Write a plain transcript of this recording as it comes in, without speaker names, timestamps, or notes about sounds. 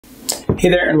Hey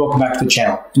there and welcome back to the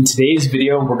channel. In today's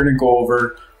video, we're going to go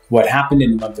over what happened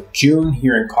in the month of June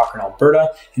here in Cochrane,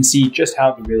 Alberta, and see just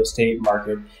how the real estate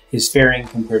market is faring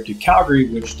compared to Calgary,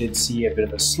 which did see a bit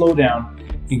of a slowdown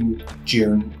in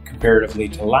June comparatively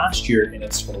to last year in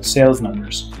its total sales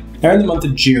numbers. Now in the month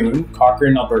of June,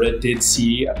 Cochrane, Alberta did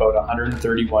see about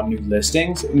 131 new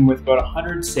listings, and with about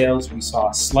 100 sales, we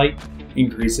saw slight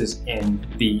increases in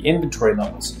the inventory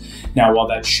levels. Now, while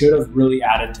that should have really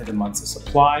added to the months of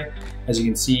supply, as you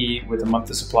can see with the month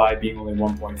of supply being only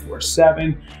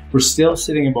 1.47, we're still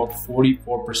sitting about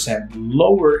 44%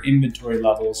 lower inventory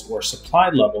levels or supply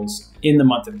levels in the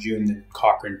month of June than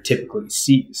Cochrane typically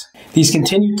sees. These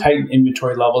continued tight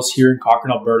inventory levels here in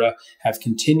Cochrane, Alberta have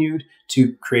continued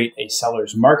to create a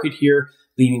seller's market here,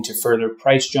 leading to further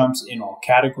price jumps in all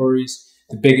categories.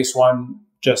 The biggest one,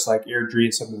 just like Airdrie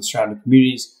and some of the surrounding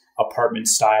communities, apartment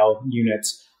style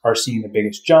units are seeing the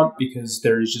biggest jump because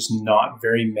there is just not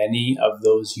very many of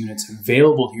those units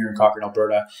available here in Cochrane,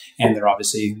 Alberta, and they're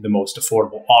obviously the most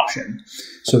affordable option.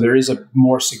 So there is a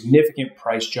more significant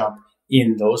price jump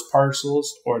in those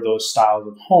parcels or those styles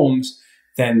of homes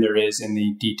than there is in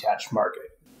the detached market.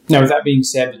 Now, with that being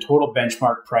said, the total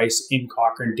benchmark price in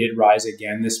Cochrane did rise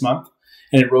again this month,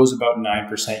 and it rose about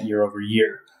 9% year over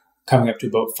year, coming up to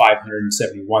about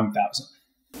 $571,000.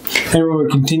 And when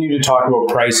we continue to talk about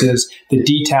prices, the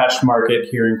detached market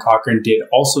here in Cochrane did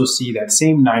also see that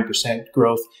same 9%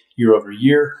 growth year over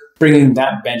year, bringing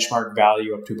that benchmark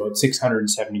value up to about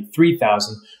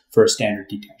 $673,000 for a standard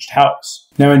detached house.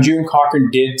 Now in June, Cochrane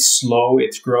did slow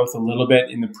its growth a little bit.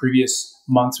 In the previous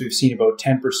months, we've seen about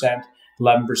 10%,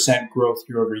 11% growth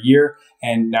year over year,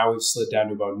 and now we've slid down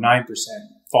to about 9%,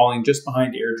 falling just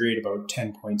behind Airdrie at about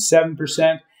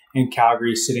 10.7%, and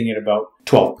Calgary sitting at about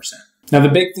 12%. Now, the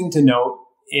big thing to note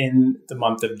in the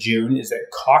month of June is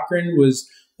that Cochrane was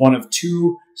one of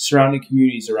two surrounding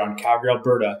communities around Calgary,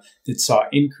 Alberta that saw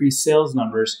increased sales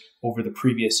numbers over the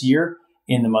previous year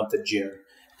in the month of June.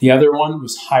 The other one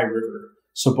was High River.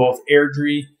 So both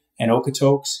Airdrie and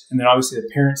Okotoks, and then obviously the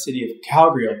parent city of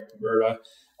Calgary, Alberta,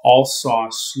 all saw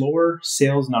slower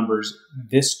sales numbers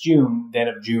this June than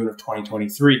of June of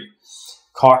 2023.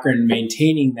 Cochrane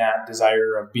maintaining that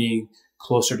desire of being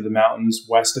closer to the mountains,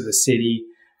 west of the city,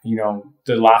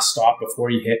 the last stop before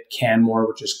you hit Canmore,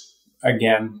 which is,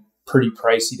 again, pretty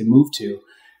pricey to move to.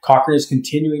 Cochrane is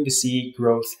continuing to see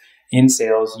growth in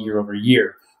sales year over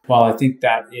year. While I think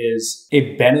that is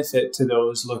a benefit to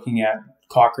those looking at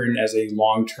Cochrane as a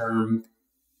long-term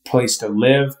place to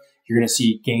live, you're going to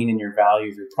see gain in your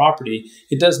value of your property.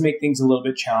 It does make things a little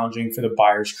bit challenging for the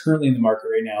buyers currently in the market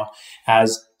right now,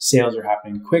 as sales are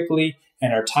happening quickly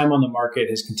and our time on the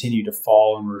market has continued to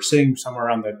fall, and we're sitting somewhere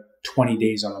around the 20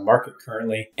 days on the market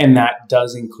currently, and that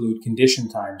does include condition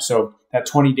time. So that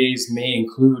 20 days may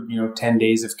include 10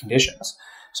 days of conditions.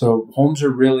 So homes are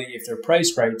really, if they're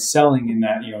priced right, selling in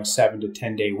that 7 to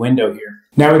 10 day window here.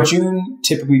 Now, with June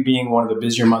typically being one of the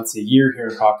busier months of the year here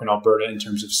in Cochrane, Alberta, in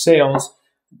terms of sales,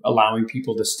 allowing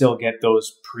people to still get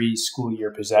those pre-school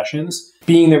year possessions.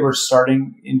 Being that we're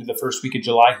starting into the first week of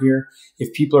July here,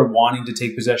 if people are wanting to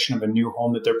take possession of a new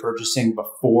home that they're purchasing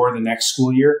before the next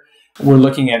school year, we're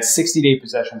looking at 60-day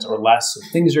possessions or less. So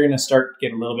things are going to start to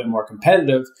get a little bit more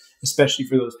competitive, especially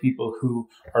for those people who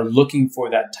are looking for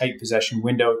that tight possession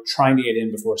window, trying to get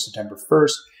in before September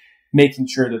 1st, making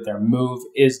sure that their move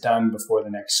is done before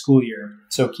the next school year.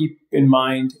 So keep in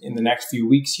mind in the next few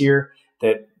weeks here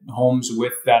that homes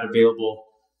with that available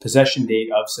possession date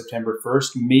of September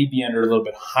 1st may be under a little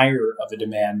bit higher of a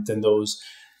demand than those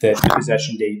that the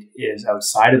possession date is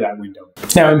outside of that window.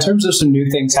 Now, in terms of some new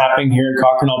things happening here in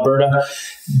Cochrane, Alberta,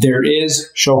 there is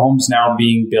show homes now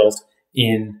being built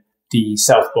in the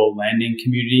South Bow Landing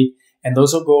community, and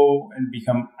those will go and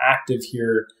become active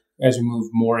here as we move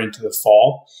more into the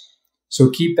fall. So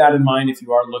keep that in mind if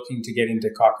you are looking to get into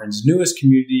Cochrane's newest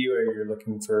community, or you're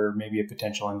looking for maybe a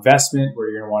potential investment where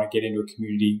you're going to want to get into a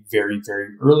community very,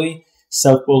 very early.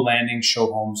 South Bow Landing show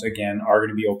homes, again, are going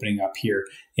to be opening up here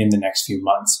in the next few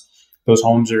months. Those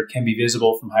homes can be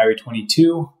visible from Highway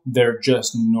 22. They're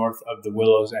just north of the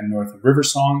Willows and north of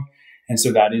Riversong. And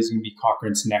so that is going to be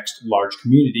Cochrane's next large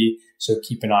community. So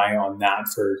keep an eye on that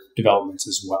for developments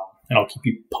as well. And I'll keep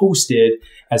you posted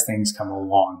as things come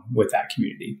along with that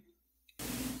community.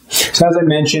 So as I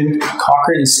mentioned,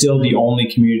 Cochrane is still the only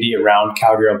community around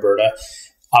Calgary, Alberta,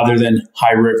 other than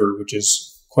High River, which is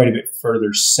quite a bit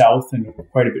further south and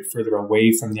quite a bit further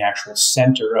away from the actual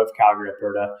center of Calgary,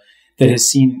 Alberta, that has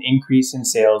seen an increase in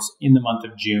sales in the month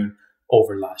of June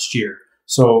over last year.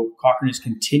 So Cochrane is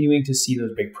continuing to see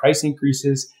those big price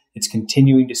increases. It's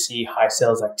continuing to see high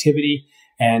sales activity,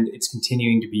 and it's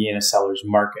continuing to be in a seller's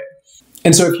market.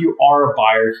 And so if you are a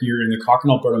buyer here in the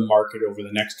Cochrane Alberta market over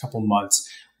the next couple months,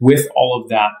 with all of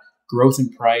that growth in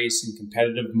price and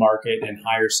competitive market and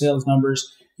higher sales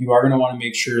numbers, you are going to want to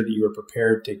make sure that you are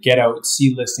prepared to get out,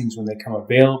 see listings when they come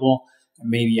available, and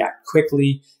maybe act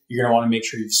quickly. You're going to want to make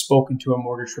sure you've spoken to a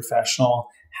mortgage professional,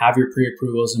 have your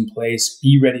pre-approvals in place,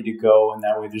 be ready to go, and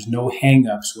that way there's no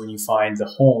hang-ups when you find the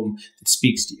home that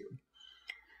speaks to you.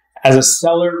 As a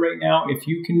seller right now, if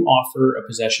you can offer a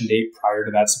possession date prior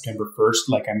to that September 1st,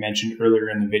 like I mentioned earlier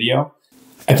in the video,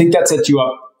 I think that sets you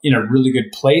up in a really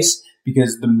good place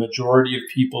because the majority of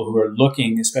people who are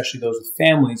looking, especially those with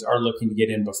families, are looking to get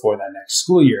in before that next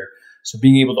school year. So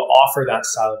being able to offer that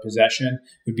style of possession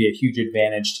would be a huge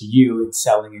advantage to you in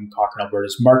selling in Cochrane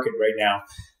Alberta's market right now.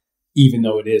 Even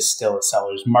though it is still a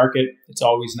seller's market, it's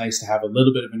always nice to have a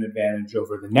little bit of an advantage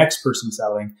over the next person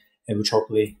selling, and which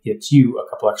hopefully gets you a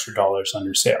couple extra dollars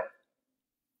under sale.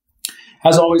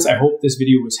 As always, I hope this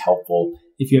video was helpful.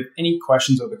 If you have any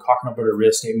questions about the Cochrane Alberta real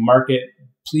estate market,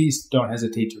 please don't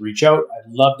hesitate to reach out.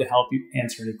 I'd love to help you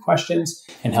answer any questions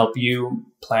and help you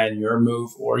plan your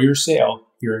move or your sale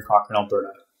here in Cochrane, Alberta.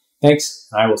 Thanks,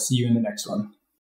 and I will see you in the next one.